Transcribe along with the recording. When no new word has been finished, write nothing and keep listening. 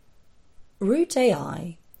Root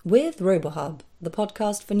AI with RoboHub, the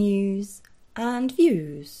podcast for news and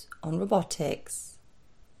views on robotics.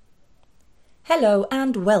 Hello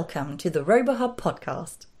and welcome to the RoboHub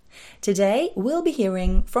podcast. Today we'll be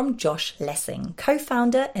hearing from Josh Lessing,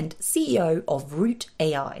 co-founder and CEO of Root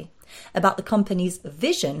AI, about the company's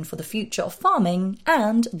vision for the future of farming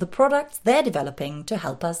and the products they're developing to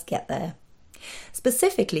help us get there.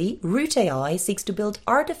 Specifically, Root AI seeks to build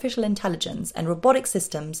artificial intelligence and robotic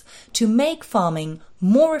systems to make farming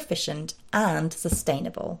more efficient and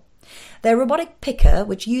sustainable. Their robotic picker,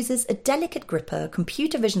 which uses a delicate gripper,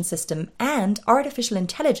 computer vision system, and artificial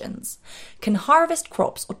intelligence, can harvest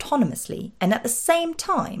crops autonomously and at the same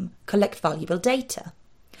time collect valuable data.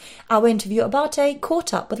 Our interviewer Abate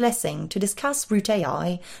caught up with Lessing to discuss Root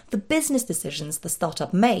AI, the business decisions the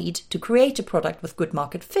startup made to create a product with good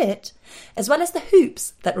market fit, as well as the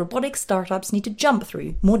hoops that robotic startups need to jump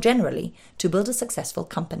through more generally to build a successful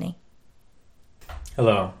company.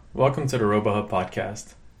 Hello, welcome to the RoboHub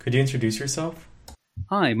podcast. Could you introduce yourself?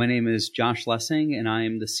 Hi, my name is Josh Lessing, and I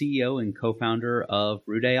am the CEO and co-founder of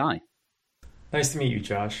Root AI. Nice to meet you,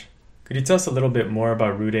 Josh. Could you tell us a little bit more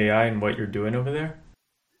about Root AI and what you're doing over there?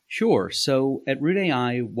 Sure. So at Root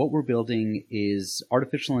AI, what we're building is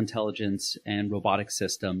artificial intelligence and robotic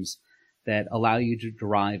systems that allow you to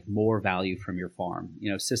derive more value from your farm.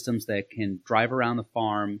 Systems that can drive around the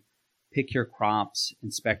farm, pick your crops,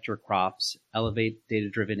 inspect your crops, elevate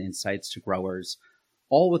data-driven insights to growers,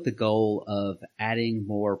 all with the goal of adding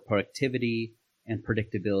more productivity and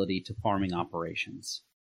predictability to farming operations.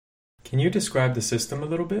 Can you describe the system a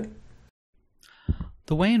little bit?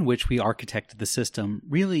 The way in which we architected the system,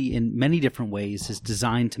 really in many different ways, is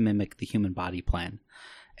designed to mimic the human body plan.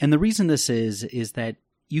 And the reason this is that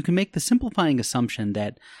you can make the simplifying assumption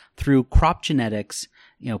that through crop genetics,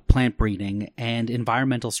 plant breeding, and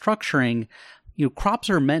environmental structuring, crops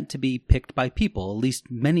are meant to be picked by people, at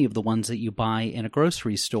least many of the ones that you buy in a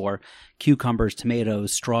grocery store: cucumbers,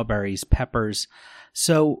 tomatoes, strawberries, peppers.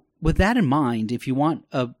 So with that in mind, if you want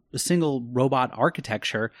a single robot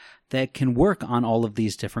architecture that can work on all of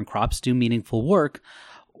these different crops, do meaningful work,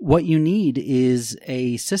 what you need is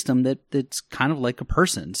a system that's kind of like a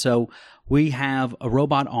person. So we have a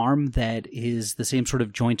robot arm that is the same sort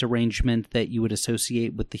of joint arrangement that you would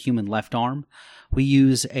associate with the human left arm. We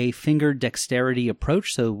use a finger dexterity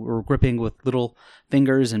approach, so we're gripping with little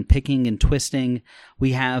fingers and picking and twisting.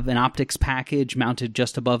 We have an optics package mounted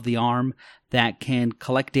just above the arm that can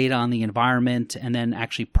collect data on the environment and then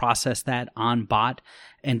actually process that on bot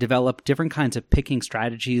and develop different kinds of picking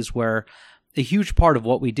strategies, where a huge part of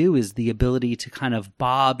what we do is the ability to kind of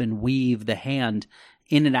bob and weave the hand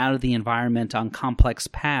in and out of the environment on complex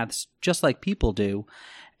paths, just like people do.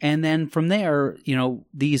 And then from there,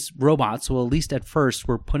 these robots, well, at least at first,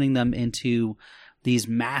 we're putting them into these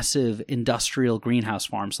massive industrial greenhouse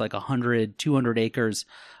farms, like 100, 200 acres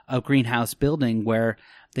of greenhouse building, where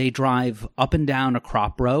they drive up and down a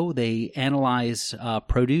crop row. They analyze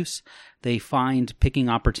produce. They find picking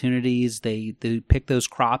opportunities. They pick those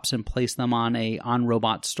crops and place them on a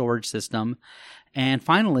on-robot storage system. And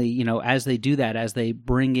finally, as they do that, as they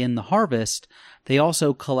bring in the harvest, they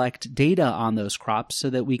also collect data on those crops so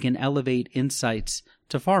that we can elevate insights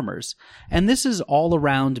to farmers. And this is all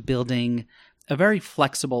around building a very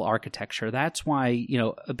flexible architecture. That's why,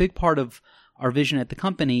 a big part of our vision at the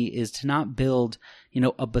company is to not build,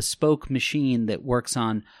 a bespoke machine that works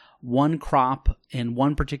on one crop in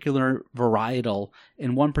one particular varietal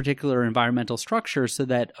in one particular environmental structure, so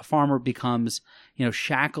that a farmer becomes,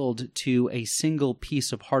 shackled to a single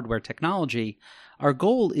piece of hardware technology. Our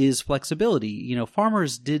goal is flexibility.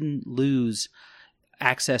 Farmers didn't lose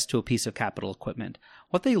access to a piece of capital equipment.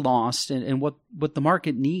 What they lost and what the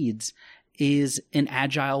market needs is an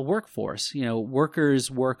agile workforce.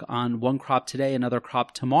 Workers work on one crop today, another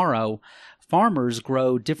crop tomorrow. Farmers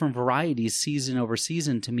grow different varieties season over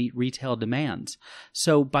season to meet retail demands.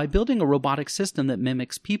 So by building a robotic system that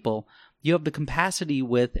mimics people, you have the capacity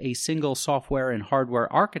with a single software and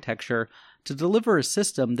hardware architecture to deliver a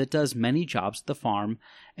system that does many jobs at the farm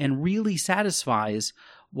and really satisfies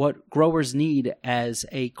what growers need as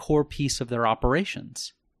a core piece of their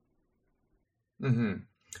operations. Mm-hmm.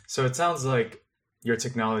 So it sounds like your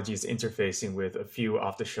technology is interfacing with a few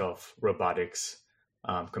off-the-shelf robotics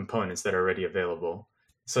components that are already available,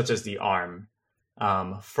 such as the arm.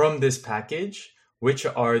 From this package, which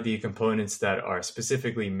are the components that are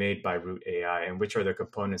specifically made by Root AI, and which are the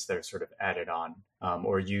components that are sort of added on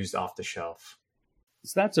or used off the shelf?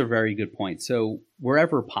 So that's a very good point. So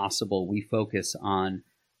wherever possible, we focus on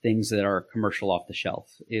things that are commercial off the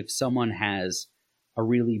shelf. If someone has a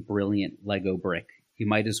really brilliant Lego brick, you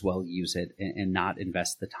might as well use it and not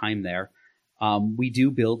invest the time there. We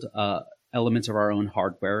do build elements of our own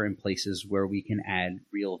hardware in places where we can add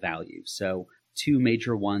real value. So two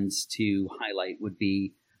major ones to highlight would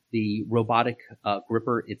be the robotic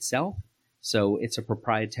gripper itself. So it's a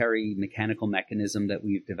proprietary mechanical mechanism that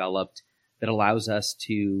we've developed that allows us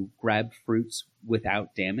to grab fruits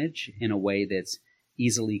without damage in a way that's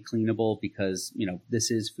easily cleanable because, this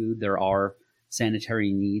is food. There are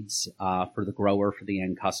sanitary needs for the grower, for the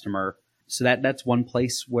end customer. So that's one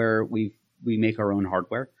place where we make our own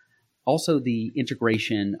hardware. Also, the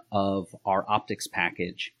integration of our optics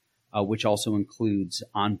package, which also includes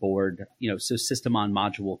onboard, so system on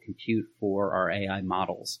module compute for our AI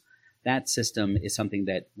models. That system is something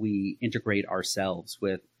that we integrate ourselves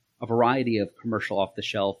with a variety of commercial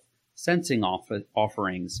off-the-shelf sensing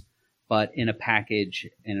offerings, but in a package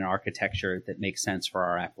and an architecture that makes sense for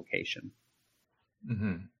our application.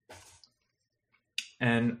 Mm-hmm.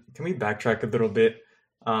 And can we backtrack a little bit?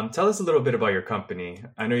 Tell us a little bit about your company.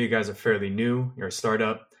 I know you guys are fairly new. You're a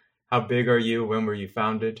startup. How big are you? When were you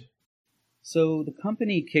founded? So the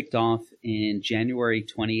company kicked off in January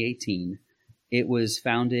 2018. It was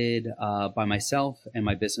founded by myself and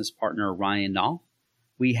my business partner, Ryan Nall.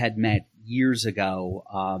 We had met years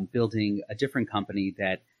ago building a different company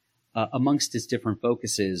that amongst its different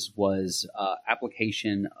focuses was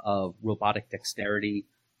application of robotic dexterity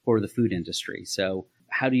for the food industry. So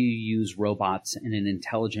how do you use robots in an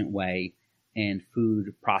intelligent way in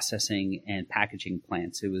food processing and packaging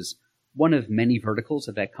plants? It was one of many verticals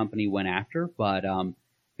that company went after, but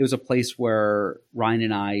it was a place where Ryan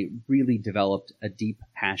and I really developed a deep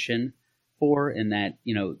passion for, and that,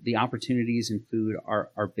 the opportunities in food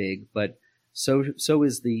are big, but so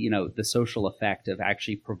is the social effect of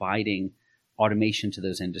actually providing automation to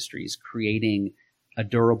those industries, creating a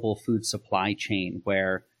durable food supply chain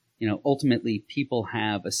where, ultimately people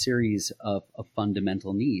have a series of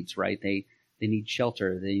fundamental needs, right? They need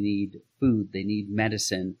shelter, they need food, they need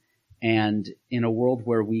medicine. And in a world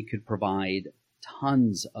where we could provide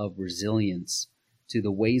tons of resilience to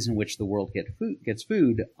the ways in which the world gets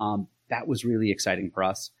food, that was really exciting for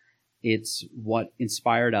us. It's what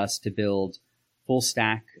inspired us to build full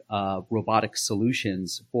stack robotic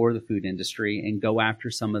solutions for the food industry and go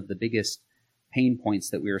after some of the biggest pain points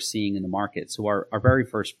that we are seeing in the market. So our very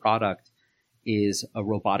first product is a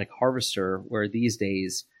robotic harvester, where these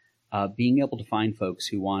days being able to find folks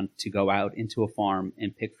who want to go out into a farm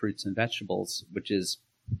and pick fruits and vegetables, which is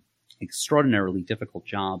extraordinarily difficult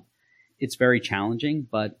job. It's very challenging,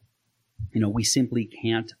 but we simply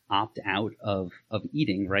can't opt out of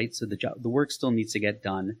eating, right? So the work still needs to get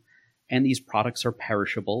done, and these products are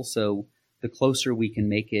perishable. So the closer we can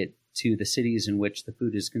make it to the cities in which the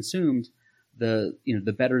food is consumed, the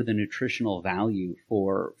better the nutritional value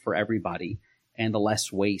for everybody, and the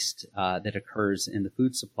less waste that occurs in the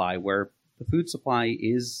food supply, where the food supply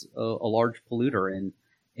is a large polluter. And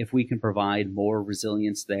if we can provide more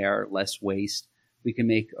resilience there, less waste, we can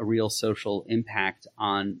make a real social impact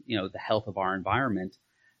on, the health of our environment.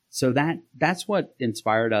 So that's what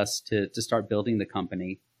inspired us to start building the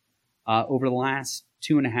company. Over the last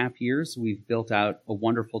 2.5 years, we've built out a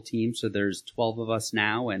wonderful team. So there's 12 of us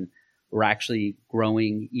now, and we're actually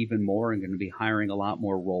growing even more and going to be hiring a lot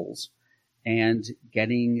more roles and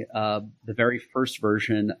getting the very first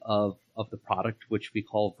version of the product, which we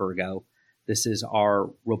call Virgo. This is our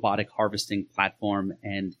robotic harvesting platform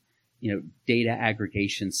and data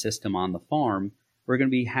aggregation system on the farm. We're going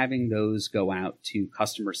to be having those go out to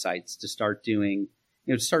customer sites to start doing,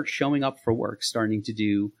 to start showing up for work, starting to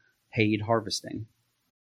do paid harvesting.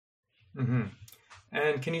 Mm-hmm.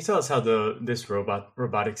 And can you tell us how this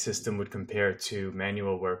robotic system would compare to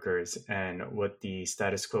manual workers and what the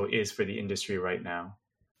status quo is for the industry right now?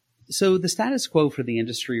 So the status quo for the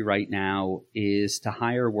industry right now is to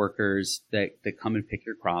hire workers that come and pick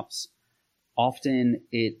your crops. Often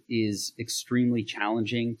it is extremely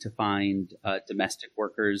challenging to find domestic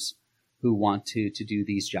workers who want to do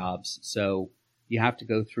these jobs. So you have to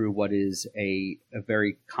go through what is a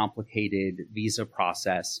very complicated visa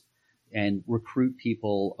process and recruit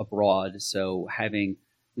people abroad. So having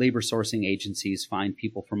labor sourcing agencies find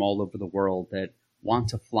people from all over the world that want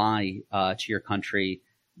to fly to your country,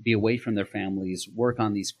 be away from their families, work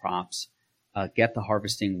on these crops, get the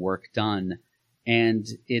harvesting work done. And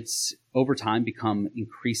it's over time become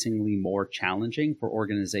increasingly more challenging for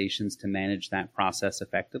organizations to manage that process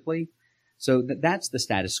effectively. So that's the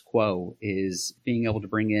status quo, is being able to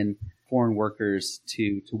bring in foreign workers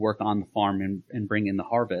to work on the farm and bring in the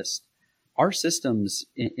harvest. Our systems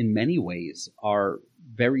in many ways are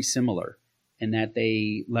very similar in that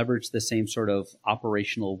they leverage the same sort of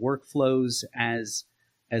operational workflows as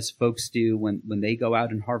as folks do when they go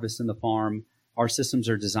out and harvest in the farm. Our systems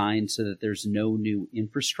are designed so that there's no new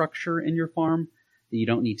infrastructure in your farm, that you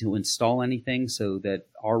don't need to install anything, so that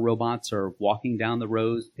our robots are walking down the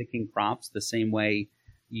rows picking crops the same way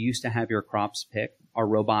you used to have your crops picked. Our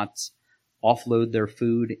robots offload their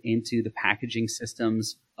food into the packaging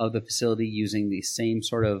systems of the facility using the same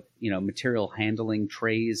sort of, material handling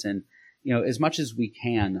trays. And, as much as we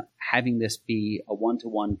can, having this be a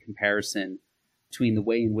one-to-one comparison between the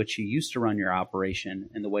way in which you used to run your operation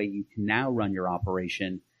and the way you can now run your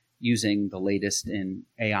operation using the latest in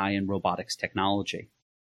AI and robotics technology.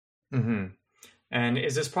 Mm-hmm. And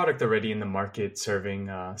is this product already in the market serving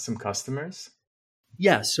some customers?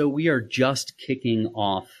 Yeah, so we are just kicking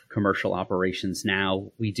off commercial operations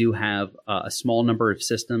now. We do have a small number of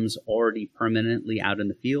systems already permanently out in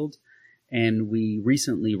the field, and we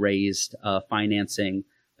recently raised financing.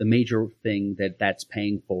 The major thing that's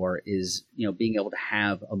paying for is, being able to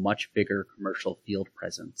have a much bigger commercial field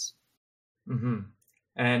presence. Mm-hmm.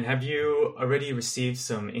 And have you already received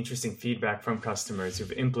some interesting feedback from customers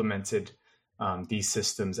who've implemented these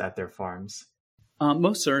systems at their farms?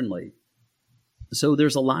 Most certainly. So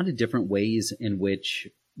there's a lot of different ways in which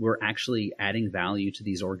we're actually adding value to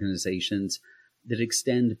these organizations that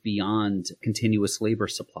extend beyond continuous labor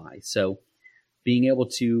supply. So being able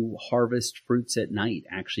to harvest fruits at night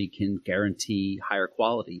actually can guarantee higher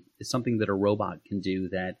quality. It's something that a robot can do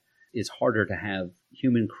that is harder to have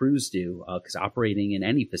human crews do, because operating in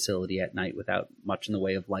any facility at night without much in the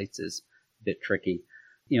way of lights is a bit tricky.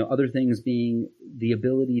 Other things being the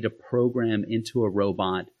ability to program into a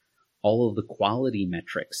robot all of the quality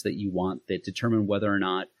metrics that you want that determine whether or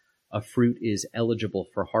not a fruit is eligible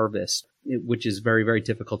for harvest, which is very, very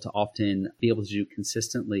difficult to often be able to do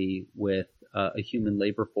consistently with a human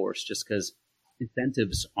labor force, just because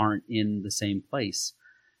incentives aren't in the same place.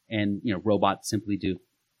 And, robots simply do,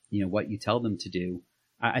 what you tell them to do.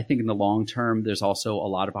 I think in the long term, there's also a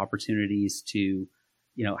lot of opportunities to,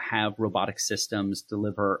 have robotic systems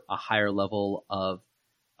deliver a higher level of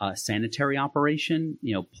sanitary operation.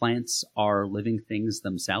 Plants are living things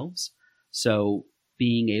themselves. So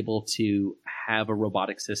being able to have a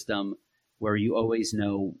robotic system where you always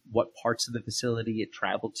know what parts of the facility it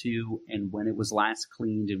traveled to and when it was last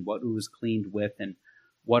cleaned and what it was cleaned with and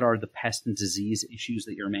what are the pest and disease issues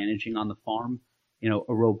that you're managing on the farm. A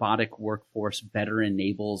robotic workforce better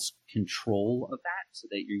enables control of that so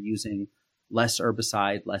that you're using less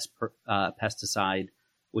herbicide, less pesticide,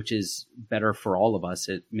 which is better for all of us.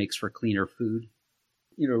 It makes for cleaner food.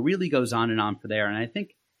 It really goes on and on for there. And I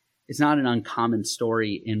think it's not an uncommon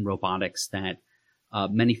story in robotics that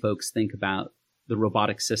many folks think about the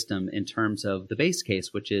robotic system in terms of the base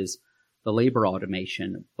case, which is the labor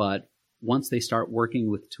automation. But once they start working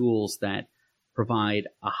with tools that provide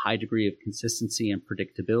a high degree of consistency and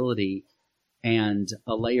predictability and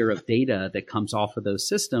a layer of data that comes off of those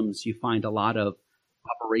systems, you find a lot of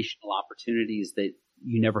operational opportunities that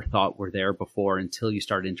you never thought were there before until you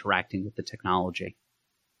start interacting with the technology.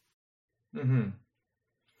 Mm-hmm.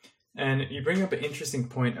 And you bring up an interesting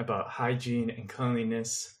point about hygiene and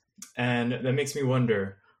cleanliness. And that makes me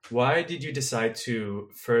wonder, why did you decide to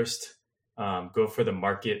first go for the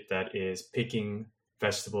market that is picking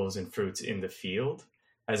vegetables and fruits in the field,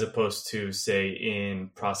 as opposed to, say, in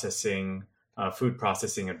processing, food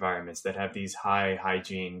processing environments that have these high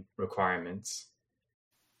hygiene requirements?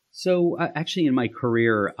 So actually in my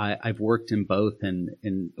career, I've worked in both.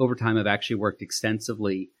 And over time, I've actually worked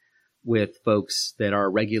extensively with folks that are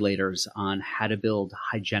regulators on how to build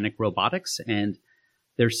hygienic robotics. And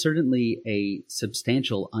there's certainly a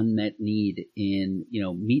substantial unmet need in,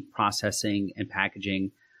 meat processing and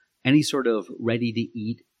packaging, any sort of ready to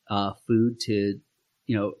eat food to,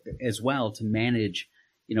 as well to manage,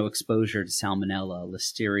 exposure to salmonella,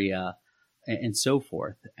 listeria, and so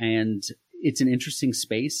forth. And it's an interesting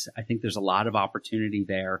space. I think there's a lot of opportunity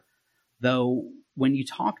there, though when you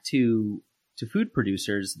talk to food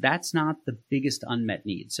producers, that's not the biggest unmet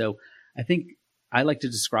need. So I think I like to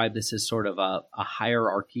describe this as sort of a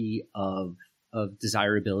hierarchy of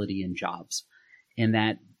desirability in jobs, and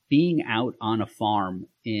that being out on a farm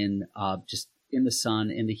in just in the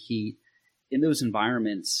sun, in the heat, in those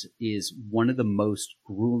environments is one of the most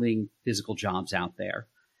grueling physical jobs out there.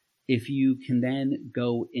 If you can then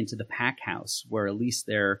go into the pack house where at least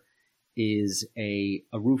there is a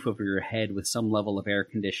roof over your head with some level of air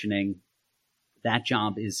conditioning, that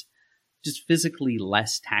job is just physically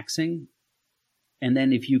less taxing. And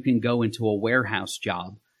then if you can go into a warehouse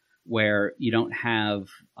job where you don't have,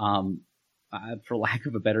 for lack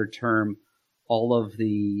of a better term, all of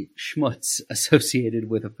the schmutz associated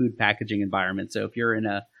with a food packaging environment. So if you're in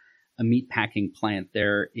a a meat packing plant,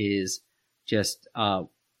 there is just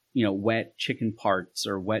wet chicken parts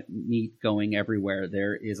or wet meat going everywhere.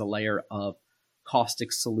 There is a layer of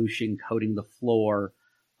caustic solution coating the floor.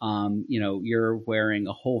 You're wearing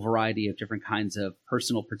a whole variety of different kinds of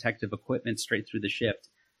personal protective equipment straight through the shift.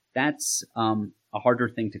 That's a harder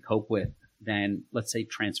thing to cope with than, let's say,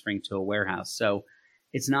 transferring to a warehouse. So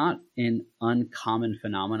it's not an uncommon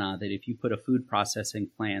phenomena that if you put a food processing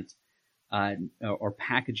plant or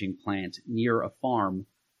packaging plant near a farm,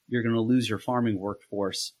 you're going to lose your farming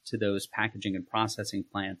workforce to those packaging and processing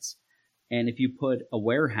plants. And if you put a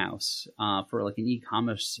warehouse for like an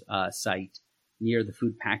e-commerce site near the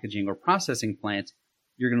food packaging or processing plant,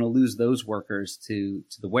 you're going to lose those workers to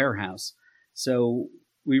the warehouse. So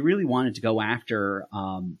we really wanted to go after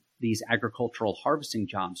these agricultural harvesting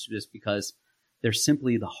jobs just because they're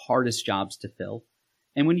simply the hardest jobs to fill.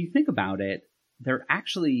 And when you think about it,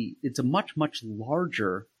 it's a much, much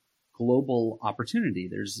larger global opportunity.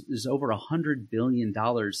 There's over $100 billion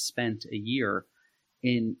spent a year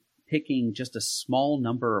in picking just a small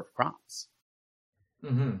number of crops.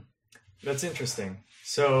 Mm-hmm. That's interesting.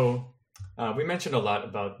 So we mentioned a lot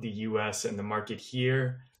about the US and the market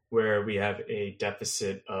here, where we have a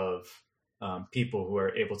deficit of people who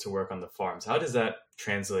are able to work on the farms. How does that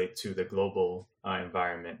translate to the global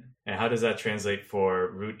environment? And how does that translate for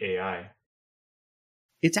Root AI?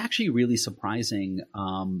 It's actually really surprising.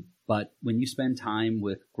 But when you spend time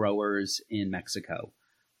with growers in Mexico,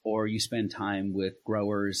 or you spend time with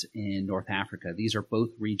growers in North Africa, these are both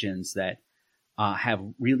regions that have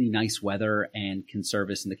really nice weather and can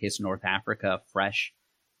service, in the case of North Africa, fresh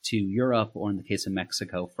to Europe, or in the case of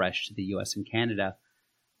Mexico, fresh to the US and Canada.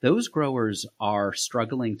 Those growers are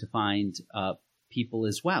struggling to find people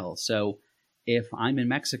as well. So if I'm in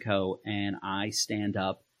Mexico and I stand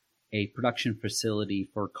up a production facility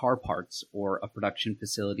for car parts, or a production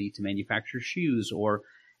facility to manufacture shoes, or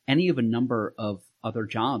any of a number of other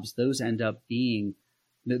jobs, those end up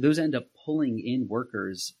pulling in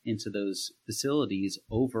workers into those facilities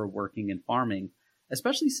over working in farming,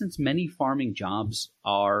 especially since many farming jobs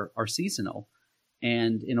are seasonal.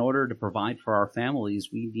 And in order to provide for our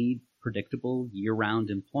families, we need predictable year-round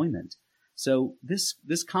employment. So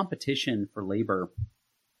this competition for labor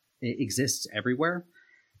exists everywhere.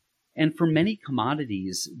 And for many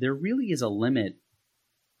commodities, there really is a limit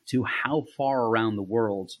to how far around the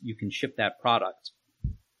world you can ship that product,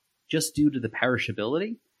 just due to the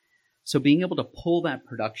perishability. So being able to pull that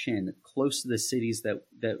production close to the cities that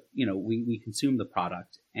we consume the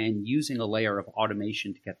product, and using a layer of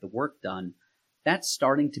automation to get the work done, that's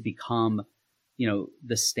starting to become,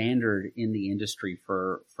 the standard in the industry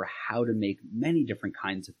for how to make many different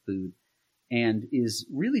kinds of food, and is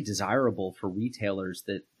really desirable for retailers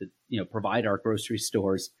that provide our grocery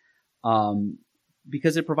stores,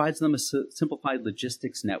 because it provides them a simplified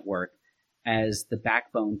logistics network as the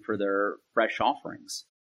backbone for their fresh offerings.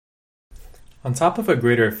 On top of a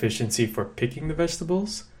greater efficiency for picking the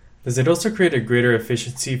vegetables, does it also create a greater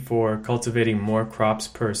efficiency for cultivating more crops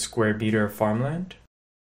per square meter of farmland?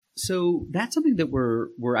 So that's something that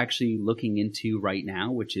we're actually looking into right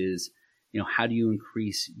now, which is, how do you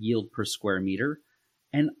increase yield per square meter?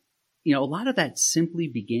 And, a lot of that simply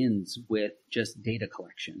begins with just data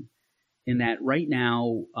collection. In that right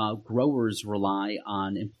now, growers rely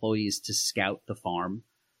on employees to scout the farm.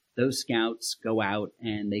 Those scouts go out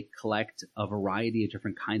and they collect a variety of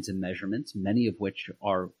different kinds of measurements, many of which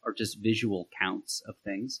are just visual counts of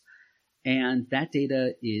things. And that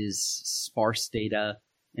data is sparse data,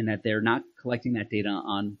 in that they're not collecting that data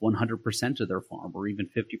on 100% of their farm, or even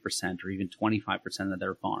 50%, or even 25% of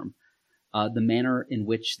their farm. The manner in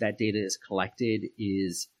which that data is collected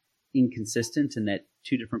is inconsistent, in that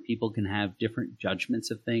two different people can have different judgments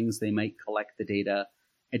of things. They might collect the data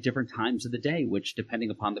at different times of the day, which, depending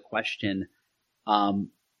upon the question,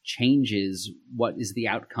 changes what is the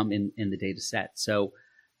outcome in the data set. So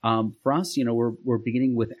for us, we're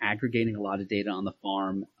beginning with aggregating a lot of data on the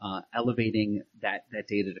farm, elevating that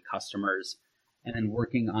data to customers, and then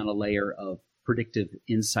working on a layer of predictive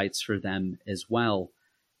insights for them as well.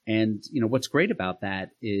 And, what's great about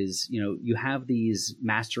that is, you have these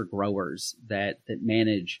master growers that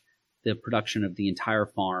manage the production of the entire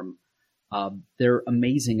farm. They're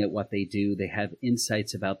amazing at what they do. They have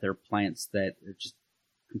insights about their plants that are just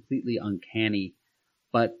completely uncanny,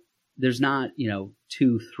 but there's not,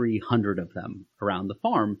 200-300 of them around the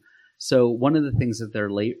farm. So one of the things that they're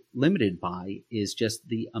limited by is just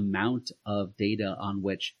the amount of data on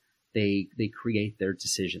which they create their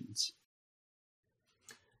decisions.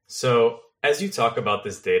 So as you talk about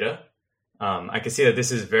this data, I can see that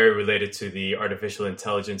this is very related to the artificial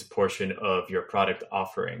intelligence portion of your product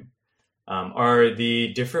offering. Are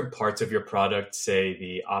the different parts of your product, say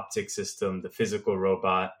the optic system, the physical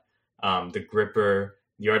robot, the gripper,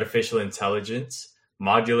 the artificial intelligence,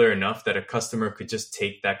 modular enough that a customer could just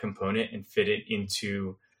take that component and fit it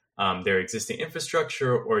into their existing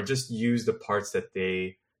infrastructure, or just use the parts that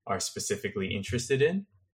they are specifically interested in?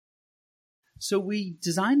 So we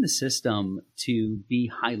designed the system to be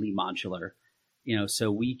highly modular,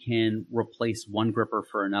 so we can replace one gripper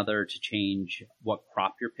for another to change what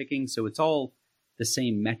crop you're picking. So it's all the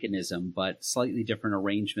same mechanism, but slightly different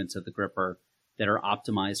arrangements of the gripper that are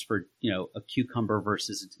optimized for, a cucumber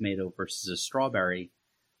versus a tomato versus a strawberry.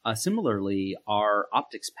 Similarly, our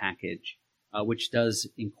optics package, which does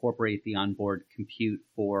incorporate the onboard compute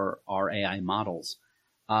for our AI models,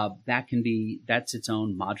 that's its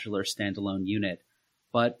own modular standalone unit.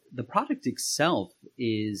 But the product itself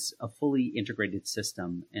is a fully integrated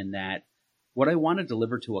system in that what I want to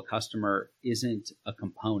deliver to a customer isn't a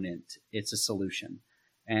component, it's a solution.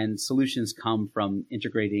 And solutions come from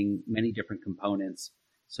integrating many different components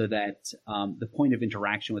so that the point of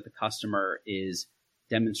interaction with the customer is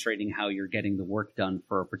demonstrating how you're getting the work done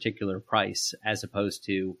for a particular price, as opposed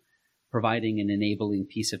to providing an enabling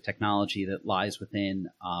piece of technology that lies within,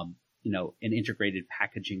 an integrated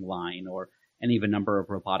packaging line or any of a number of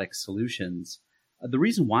robotic solutions. The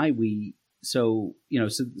reason why so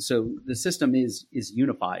the system is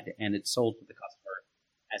unified and it's sold to the customer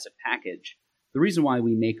as a package. The reason why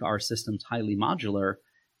we make our systems highly modular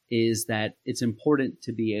is that it's important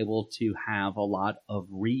to be able to have a lot of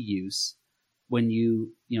reuse when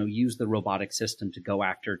you use the robotic system to go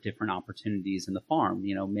after different opportunities in the farm.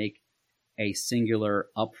 Make a singular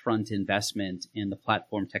upfront investment in the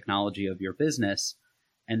platform technology of your business,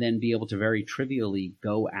 and then be able to very trivially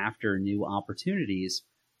go after new opportunities.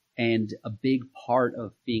 And a big part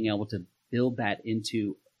of being able to build that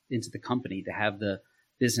into the company, to have the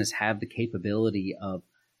business have the capability of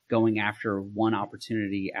going after one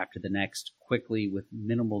opportunity after the next quickly with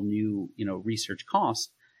minimal new, research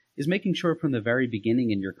cost, is making sure from the very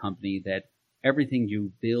beginning in your company that everything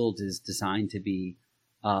you build is designed to be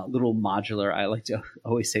little modular. I like to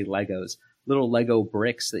always say Legos, little Lego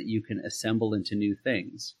bricks that you can assemble into new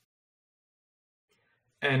things.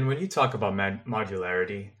 And when you talk about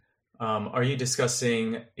modularity, are you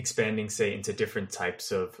discussing expanding, say, into different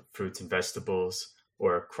types of fruits and vegetables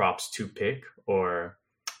or crops to pick? Or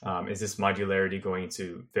is this modularity going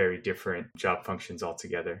into very different job functions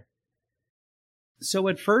altogether? So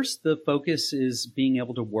at first, the focus is being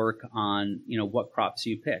able to work on, what crops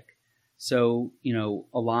you pick. So,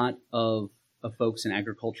 a lot of folks in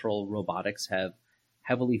agricultural robotics have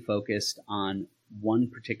heavily focused on one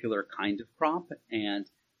particular kind of crop and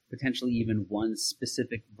potentially even one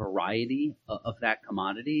specific variety of that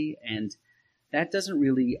commodity. And that doesn't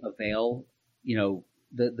really avail,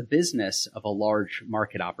 the business of a large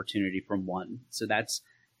market opportunity from one. So that's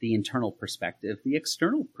the internal perspective. The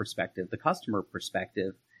external perspective, the customer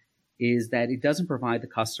perspective, is that it doesn't provide the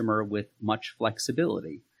customer with much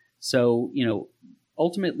flexibility. So,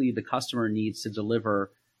 ultimately the customer needs to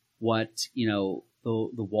deliver what, the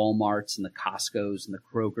Walmarts and the Costcos and the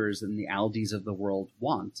Krogers and the Aldis of the world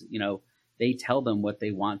want. They tell them what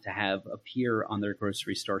they want to have appear on their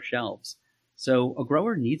grocery store shelves. So a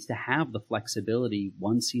grower needs to have the flexibility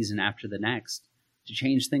one season after the next to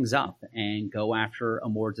change things up and go after a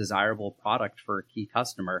more desirable product for a key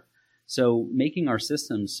customer. So making our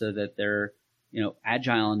systems so that they're,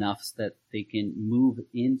 agile enough so that they can move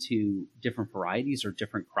into different varieties or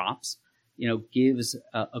different crops, gives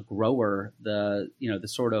a grower the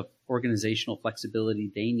sort of organizational flexibility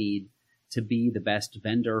they need to be the best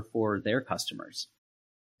vendor for their customers.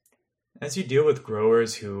 As you deal with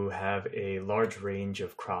growers who have a large range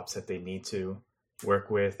of crops that they need to work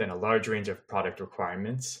with and a large range of product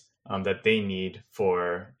requirements that they need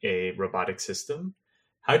for a robotic system,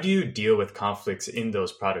 how do you deal with conflicts in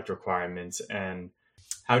those product requirements, and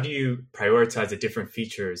how do you prioritize the different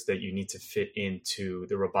features that you need to fit into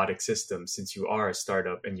the robotic system, since you are a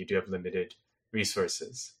startup and you do have limited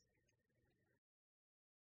resources?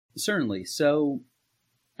 Certainly. So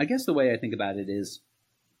I guess the way I think about it is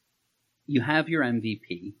you have your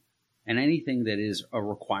MVP, and anything that is a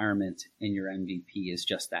requirement in your MVP is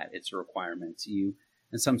just that. It's a requirement. You,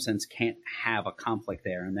 in some sense, can't have a conflict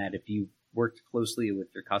there, and that if you worked closely with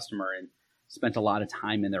your customer and spent a lot of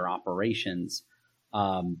time in their operations,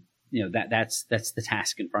 that's the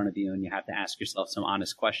task in front of you, and you have to ask yourself some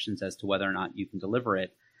honest questions as to whether or not you can deliver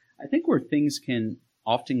it. I think where things can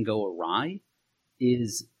often go awry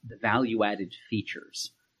is the value-added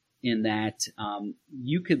features, in that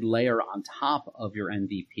you could layer on top of your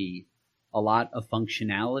MVP a lot of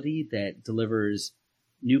functionality that delivers,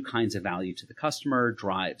 new kinds of value to the customer,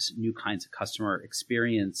 drives new kinds of customer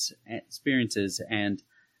experiences. And,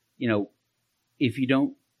 if you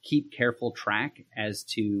don't keep careful track as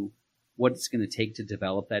to what it's going to take to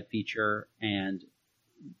develop that feature and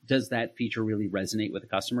does that feature really resonate with the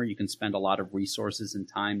customer, you can spend a lot of resources and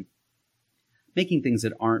time making things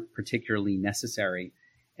that aren't particularly necessary.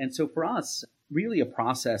 And so for us, really a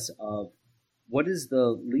process of what is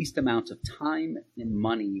the least amount of time and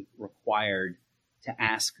money required to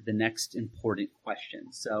ask the next important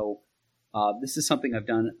question. So this is something I've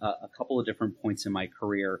done a couple of different points in my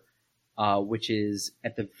career, which is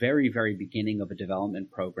at the very, very beginning of a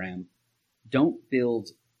development program, don't build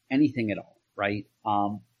anything at all, right?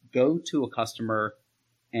 Go to a customer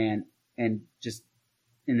and just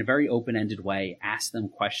in a very open-ended way, ask them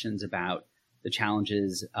questions about the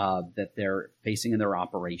challenges that they're facing in their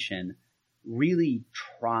operation. Really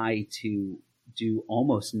try to do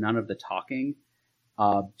almost none of the talking,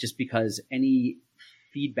 just because any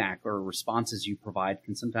feedback or responses you provide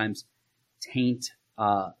can sometimes taint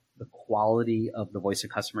the quality of the voice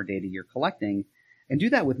of customer data you're collecting. And do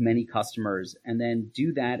that with many customers, and then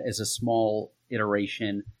do that as a small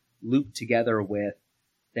iteration looped together with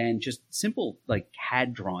then just simple like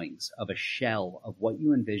CAD drawings of a shell of what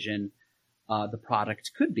you envision the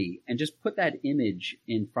product could be, and just put that image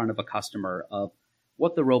in front of a customer of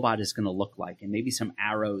what the robot is going to look like, and maybe some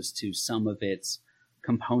arrows to some of its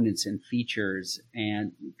components and features.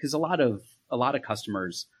 And because a lot of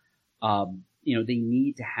customers, they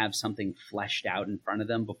need to have something fleshed out in front of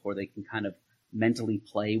them before they can kind of mentally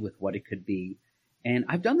play with what it could be. And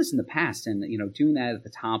I've done this in the past, and doing that at the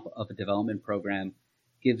top of a development program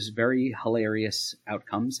gives very hilarious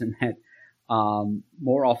outcomes, and that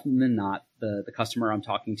more often than not, the customer I'm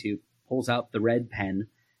talking to pulls out the red pen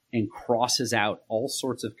and crosses out all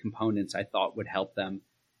sorts of components I thought would help them.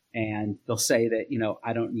 And they'll say that,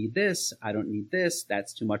 I don't need this,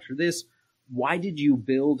 that's too much for this. Why did you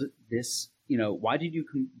build this? Why did you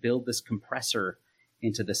build this compressor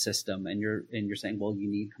into the system? And you're saying, well, you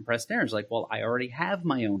need compressed air. It's like, well, I already have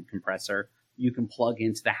my own compressor. You can plug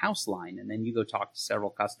into the house line. And then you go talk to several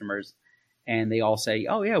customers and they all say,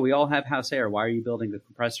 oh yeah, we all have house air. Why are you building a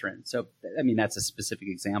compressor in? So, that's a specific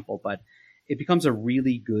example, but it becomes a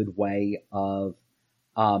really good way of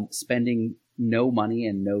spending no money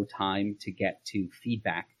and no time to get to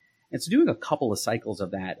feedback. And so doing a couple of cycles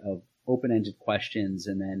of that, of open-ended questions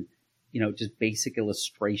and then, just basic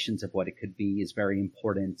illustrations of what it could be is very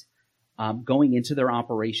important. Going into their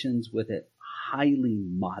operations with a highly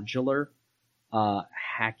modular,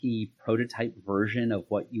 hacky prototype version of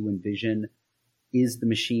what you envision is the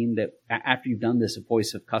machine that, after you've done this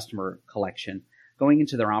voice of customer collection, going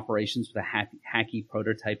into their operations with a hacky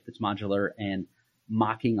prototype that's modular and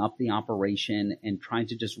mocking up the operation and trying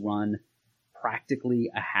to just run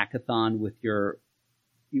practically a hackathon with your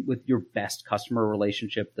best customer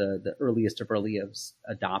relationship, the earliest of early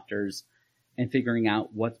adopters, and figuring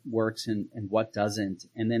out what works and what doesn't.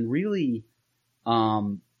 And then really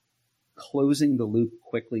closing the loop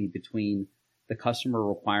quickly between the customer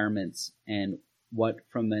requirements and what,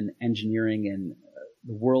 from an engineering and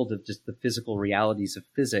the world of just the physical realities of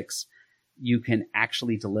physics, you can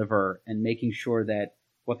actually deliver, and making sure that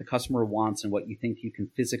what the customer wants and what you think you can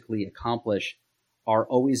physically accomplish are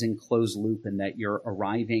always in closed loop, and that you're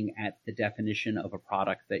arriving at the definition of a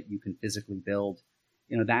product that you can physically build.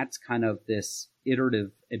 That's kind of this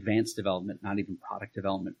iterative advanced development, not even product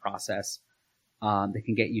development process that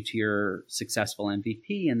can get you to your successful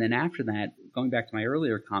MVP. And then after that, going back to my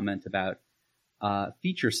earlier comment about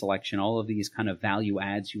feature selection, all of these kind of value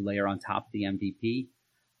adds you layer on top of the MVP,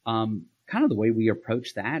 kind of the way we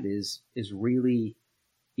approach that is really,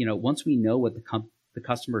 once we know what the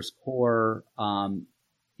customer's core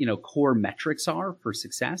metrics are for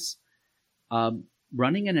success,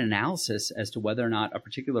 running an analysis as to whether or not a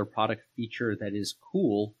particular product feature that is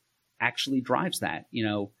cool actually drives that.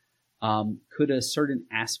 Could a certain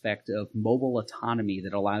aspect of mobile autonomy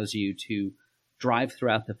that allows you to drive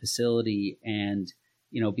throughout the facility and,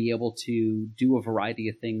 be able to do a variety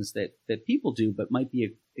of things that people do, but might be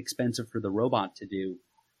expensive for the robot to do.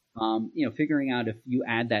 Figuring out if you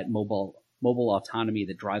add that mobile autonomy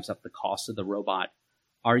that drives up the cost of the robot,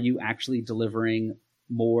 are you actually delivering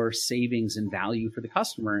more savings and value for the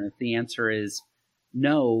customer? And if the answer is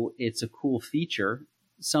no, it's a cool feature.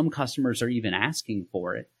 Some customers are even asking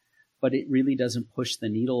for it, but it really doesn't push the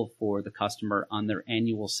needle for the customer on their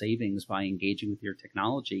annual savings by engaging with your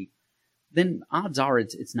technology, then odds are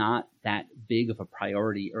it's not that big of a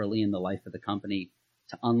priority early in the life of the company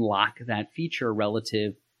to unlock that feature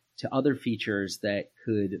relative to other features that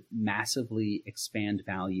could massively expand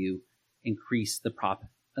value increase the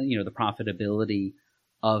the profitability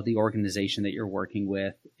of the organization that you're working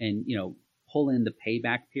with, and pull in the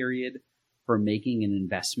payback period for making an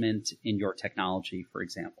investment in your technology, for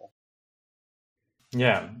example.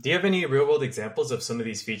 Yeah. Do you have any real world examples of some of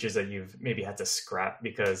these features that you've maybe had to scrap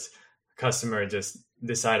because the customer just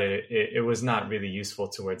decided it was not really useful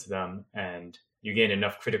towards them, and you gained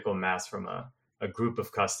enough critical mass from a group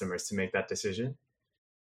of customers to make that decision?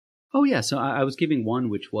 Oh, yeah. So I was giving one,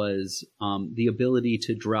 which was the ability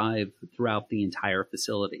to drive throughout the entire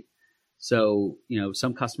facility. So,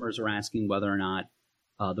 some customers are asking whether or not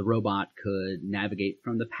the robot could navigate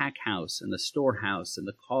from the pack house and the storehouse and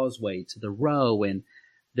the causeway to the row. And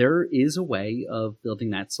there is a way of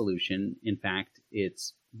building that solution. In fact,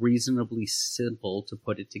 it's reasonably simple to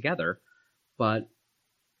put it together. But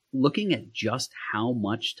looking at just how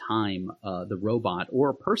much time the robot, or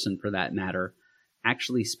a person for that matter,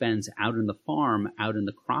 actually spends out in the farm, out in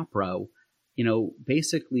the crop row,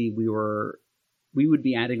 basically we would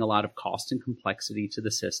be adding a lot of cost and complexity to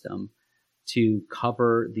the system to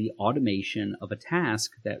cover the automation of a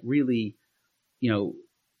task that really,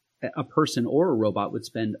 a person or a robot would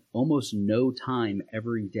spend almost no time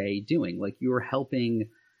every day doing. Like you were helping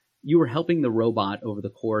the robot over the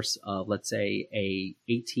course of, let's say, a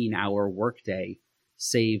 18-hour workday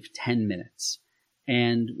save 10 minutes.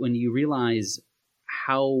 And when you realize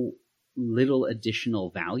how little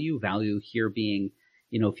additional value here being,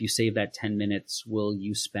 if you save that 10 minutes, will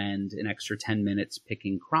you spend an extra 10 minutes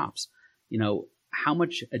picking crops? How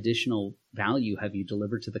much additional value have you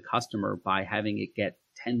delivered to the customer by having it get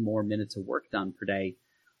 10 more minutes of work done per day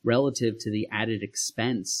relative to the added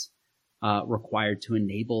expense required to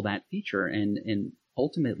enable that feature? And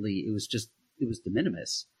ultimately, it was de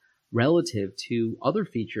minimis relative to other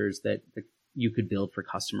features that you could build for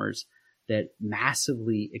customers that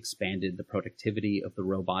massively expanded the productivity of the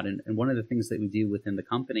robot. And one of the things that we do within the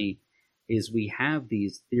company is we have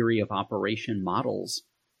these theory of operation models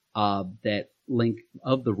that link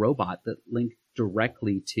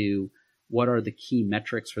directly to what are the key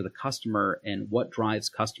metrics for the customer and what drives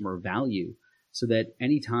customer value, so that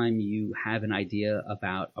anytime you have an idea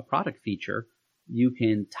about a product feature, you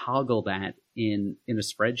can toggle that in a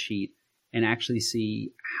spreadsheet and actually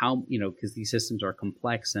see how, because these systems are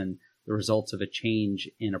complex and the results of a change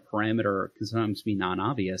in a parameter can sometimes be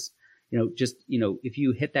non-obvious. If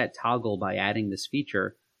you hit that toggle by adding this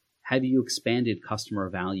feature, have you expanded customer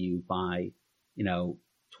value by,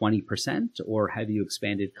 20%, or have you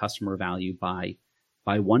expanded customer value by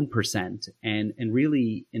 1%? And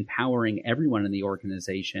really empowering everyone in the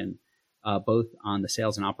organization, both on the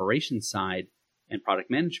sales and operations side and product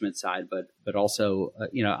management side, but also,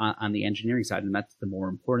 on the engineering side. And that's the more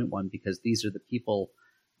important one, because these are the people,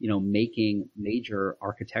 making major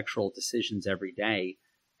architectural decisions every day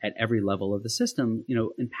at every level of the system,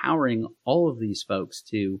 empowering all of these folks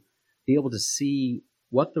to be able to see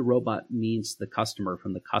what the robot means to the customer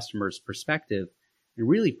from the customer's perspective, and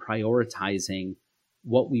really prioritizing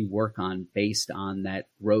what we work on based on that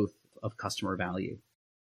growth of customer value.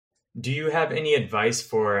 Do you have any advice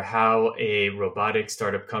for how a robotic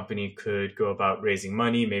startup company could go about raising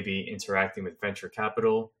money, maybe interacting with venture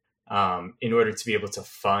capital, in order to be able to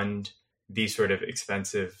fund these sort of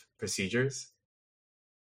expensive procedures?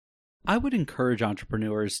 I would encourage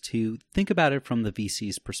entrepreneurs to think about it from the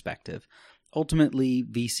VC's perspective. Ultimately,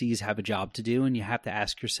 VCs have a job to do, and you have to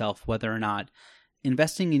ask yourself whether or not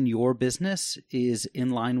investing in your business is in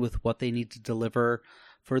line with what they need to deliver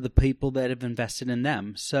for the people that have invested in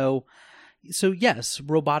them. So yes,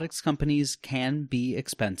 robotics companies can be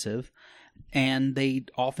expensive, and they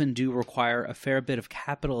often do require a fair bit of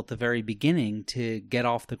capital at the very beginning to get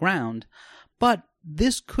off the ground. But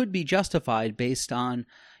this could be justified based on,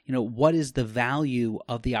 what is the value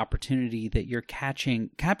of the opportunity that you're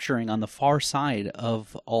capturing on the far side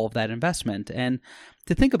of all of that investment. And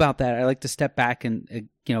to think about that, I like to step back and,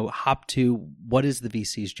 hop to what is the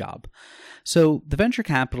VC's job. So the venture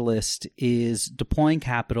capitalist is deploying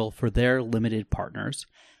capital for their limited partners.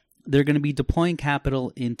 They're going to be deploying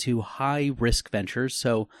capital into high risk ventures.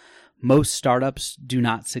 So most startups do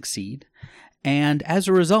not succeed. And as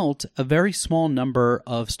a result, a very small number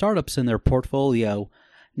of startups in their portfolio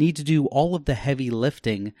need to do all of the heavy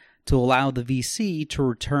lifting to allow the VC to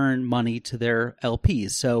return money to their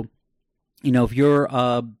LPs. So, if you're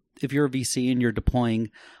a VC and you're deploying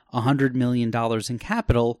 $100 million in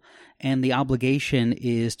capital, and the obligation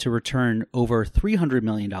is to return over $300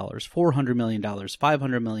 million, $400 million,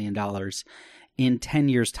 $500 million in 10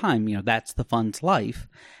 years' time, that's the fund's life.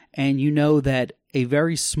 And you know that a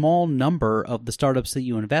very small number of the startups that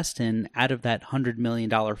you invest in out of that $100 million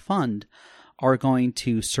fund are going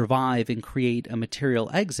to survive and create a material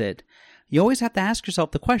exit, you always have to ask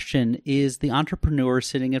yourself the question, is the entrepreneur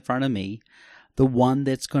sitting in front of me the one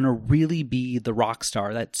that's going to really be the rock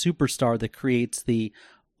star, that superstar that creates the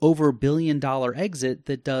over $1 billion exit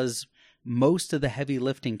that does most of the heavy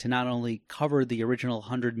lifting to not only cover the original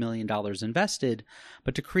 $100 million invested,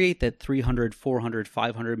 but to create that $300, $400,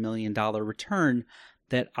 $500 million return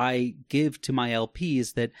that I give to my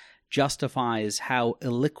LPs that justifies how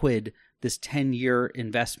illiquid this 10-year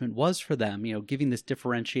investment was for them, giving this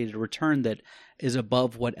differentiated return that is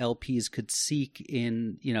above what LPs could seek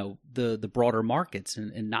in, the broader markets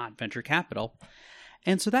and not venture capital.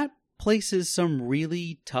 And so that places some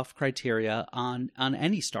really tough criteria on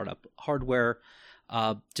any startup. Hardware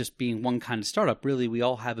just being one kind of startup, really, we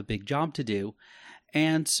all have a big job to do.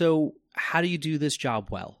 And so how do you do this job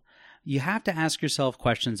well? You have to ask yourself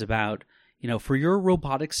questions about, for your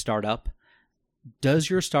robotics startup, does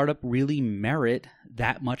your startup really merit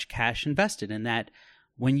that much cash invested? And that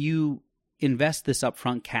when you invest this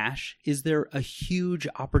upfront cash, is there a huge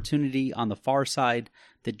opportunity on the far side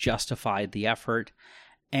that justified the effort?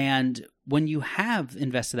 And when you have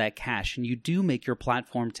invested that cash and you do make your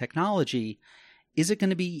platform technology, is it going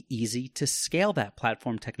to be easy to scale that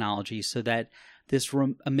platform technology so that this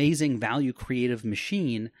amazing value creative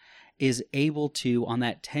machine is able to, on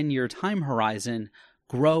that 10-year time horizon,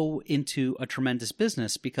 grow into a tremendous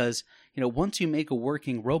business? Because, once you make a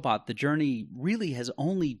working robot, the journey really has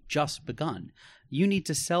only just begun. You need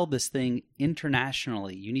to sell this thing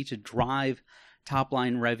internationally. You need to drive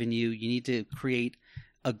top-line revenue. You need to create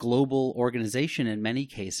a global organization in many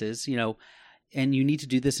cases, and you need to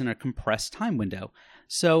do this in a compressed time window.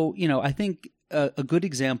 So, I think a good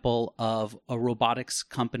example of a robotics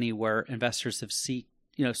company where investors have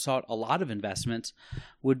sought a lot of investments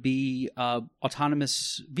would be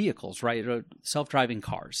autonomous vehicles, right? Or self-driving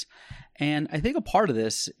cars. And I think a part of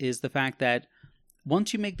this is the fact that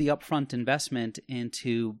once you make the upfront investment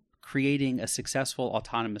into creating a successful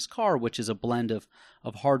autonomous car, which is a blend of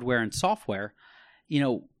hardware and software,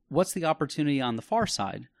 what's the opportunity on the far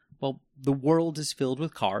side? Well, the world is filled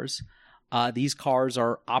with cars. These cars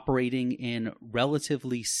are operating in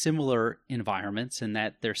relatively similar environments in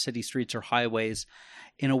that they're city streets or highways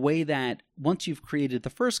in a way that once you've created the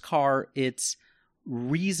first car, it's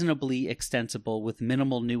reasonably extensible with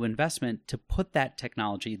minimal new investment to put that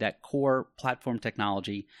technology, that core platform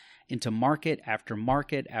technology, into market after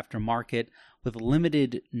market after market with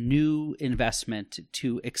limited new investment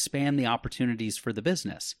to expand the opportunities for the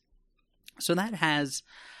business. So that has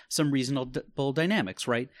some reasonable dynamics,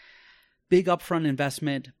 right? Big upfront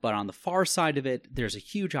investment, but on the far side of it, there's a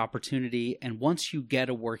huge opportunity. And once you get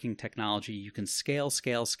a working technology, you can scale,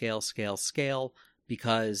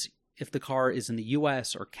 because if the car is in the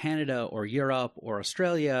US or Canada or Europe or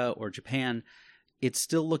Australia or Japan, it's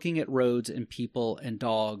still looking at roads and people and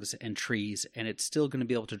dogs and trees, and it's still going to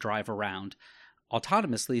be able to drive around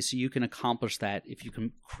autonomously. So you can accomplish that if you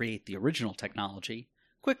can create the original technology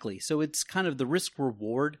quickly. So it's kind of the risk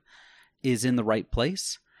reward is in the right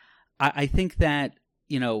place. I think that,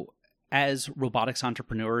 as robotics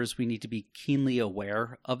entrepreneurs, we need to be keenly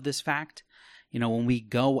aware of this fact. When we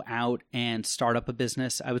go out and start up a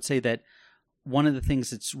business, I would say that one of the things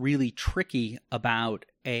that's really tricky about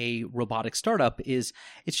a robotic startup is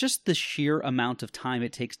it's just the sheer amount of time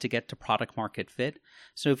it takes to get to product market fit.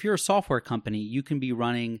 So if you're a software company, you can be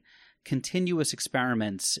running continuous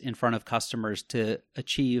experiments in front of customers to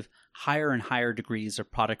achieve higher and higher degrees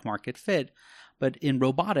of product market fit. But in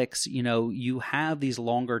robotics, you have these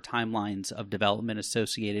longer timelines of development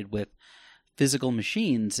associated with physical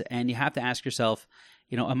machines, and you have to ask yourself,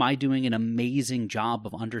 am I doing an amazing job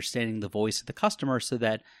of understanding the voice of the customer so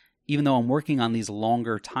that even though I'm working on these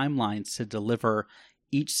longer timelines to deliver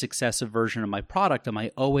each successive version of my product, am I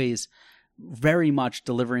always very much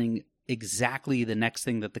delivering exactly the next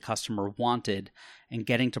thing that the customer wanted and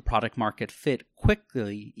getting to product market fit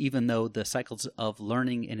quickly, even though the cycles of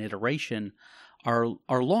learning and iteration are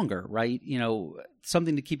longer, right?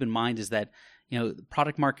 Something to keep in mind is that,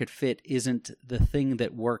 product market fit isn't the thing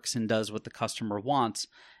that works and does what the customer wants.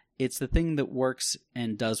 It's the thing that works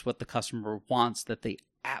and does what the customer wants that they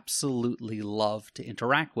absolutely love to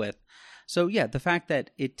interact with. So yeah, the fact that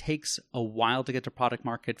it takes a while to get to product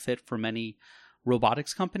market fit for many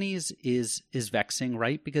robotics companies is vexing,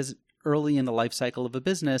 right? Because early in the life cycle of a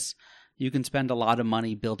business, you can spend a lot of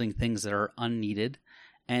money building things that are unneeded.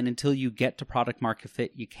 And until you get to product market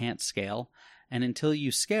fit, you can't scale. And until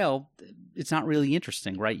you scale, it's not really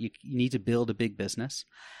interesting, right? You need to build a big business.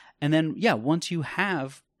 And then, once you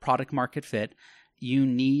have product market fit, you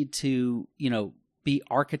need to, be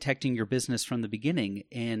architecting your business from the beginning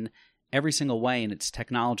in every single way in its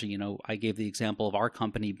technology. You know, I gave the example of our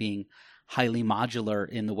company being highly modular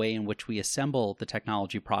in the way in which we assemble the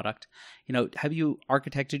technology product. You know, have you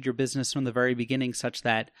architected your business from the very beginning such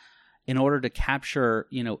that in order to capture,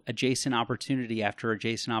 you know, adjacent opportunity after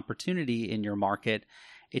adjacent opportunity in your market,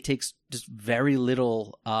 it takes just very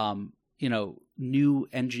little, you know, new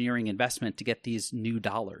engineering investment to get these new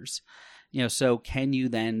dollars? You know, so can you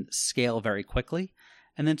then scale very quickly?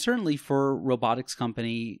 And then certainly for robotics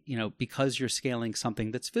company, you know, because you're scaling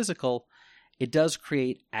something that's physical, it does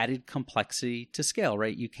create added complexity to scale,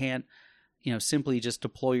 right? You can't, you know, simply just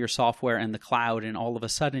deploy your software in the cloud and all of a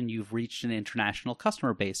sudden you've reached an international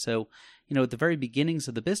customer base. So, you know, at the very beginnings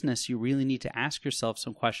of the business, you really need to ask yourself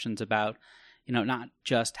some questions about, you know, not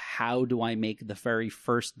just how do I make the very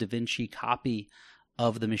first Da Vinci copy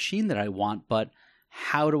of the machine that I want, but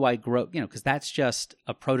how do I grow, you know, because that's just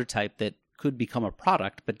a prototype that could become a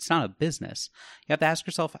product, but it's not a business. You have to ask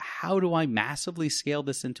yourself, how do I massively scale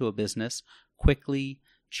this into a business quickly,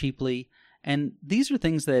 cheaply? And these are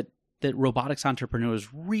things that robotics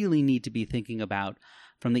entrepreneurs really need to be thinking about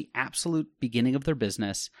from the absolute beginning of their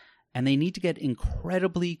business. And they need to get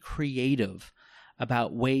incredibly creative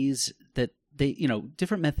about ways that they, you know,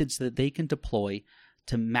 different methods that they can deploy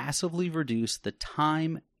to massively reduce the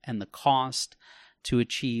time and the cost to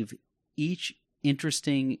achieve each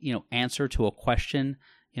interesting, you know, answer to a question,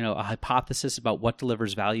 you know, a hypothesis about what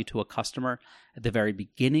delivers value to a customer at the very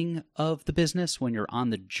beginning of the business when you're on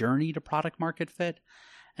the journey to product market fit.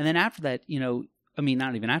 And then after that, you know, I mean,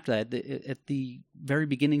 not even after that, at the very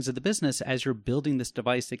beginnings of the business, as you're building this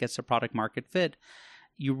device that gets to product market fit,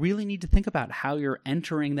 you really need to think about how you're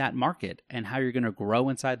entering that market and how you're going to grow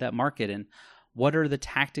inside that market and what are the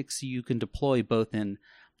tactics you can deploy both in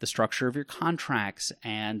the structure of your contracts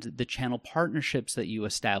and the channel partnerships that you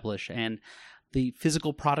establish and the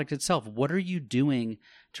physical product itself. What are you doing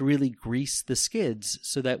to really grease the skids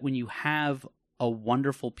so that when you have a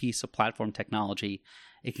wonderful piece of platform technology,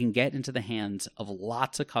 it can get into the hands of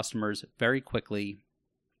lots of customers very quickly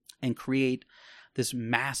and create this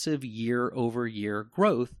massive year-over-year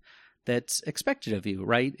growth that's expected of you,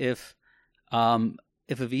 right? If a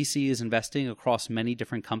VC is investing across many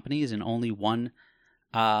different companies and only one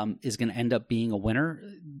is going to end up being a winner,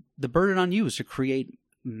 the burden on you is to create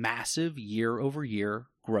massive year-over-year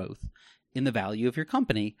growth in the value of your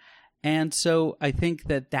company. And so I think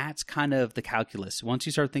that that's kind of the calculus. Once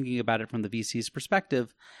you start thinking about it from the VC's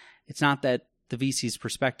perspective, it's not that the VC's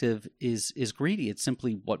perspective is greedy. It's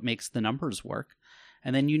simply what makes the numbers work.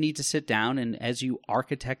 And then you need to sit down and as you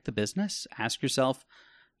architect the business, ask yourself,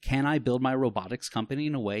 can I build my robotics company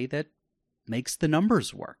in a way that makes the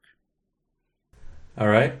numbers work? All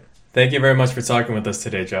right. Thank you very much for talking with us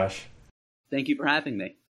today, Josh. Thank you for having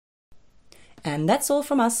me. And that's all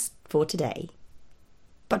from us for today.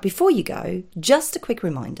 But before you go, just a quick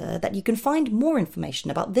reminder that you can find more information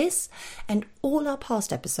about this and all our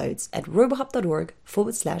past episodes at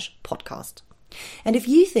robohub.org/podcast. And if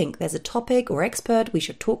you think there's a topic or expert we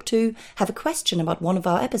should talk to, have a question about one of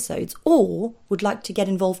our episodes, or would like to get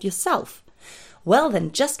involved yourself, well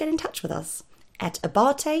then just get in touch with us at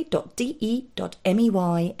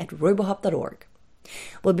abate.de.mey@robohub.org.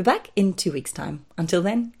 We'll be back in 2 weeks' time. Until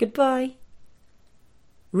then, goodbye.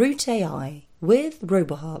 Root AI with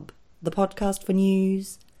RoboHub, the podcast for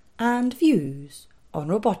news and views on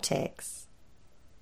robotics.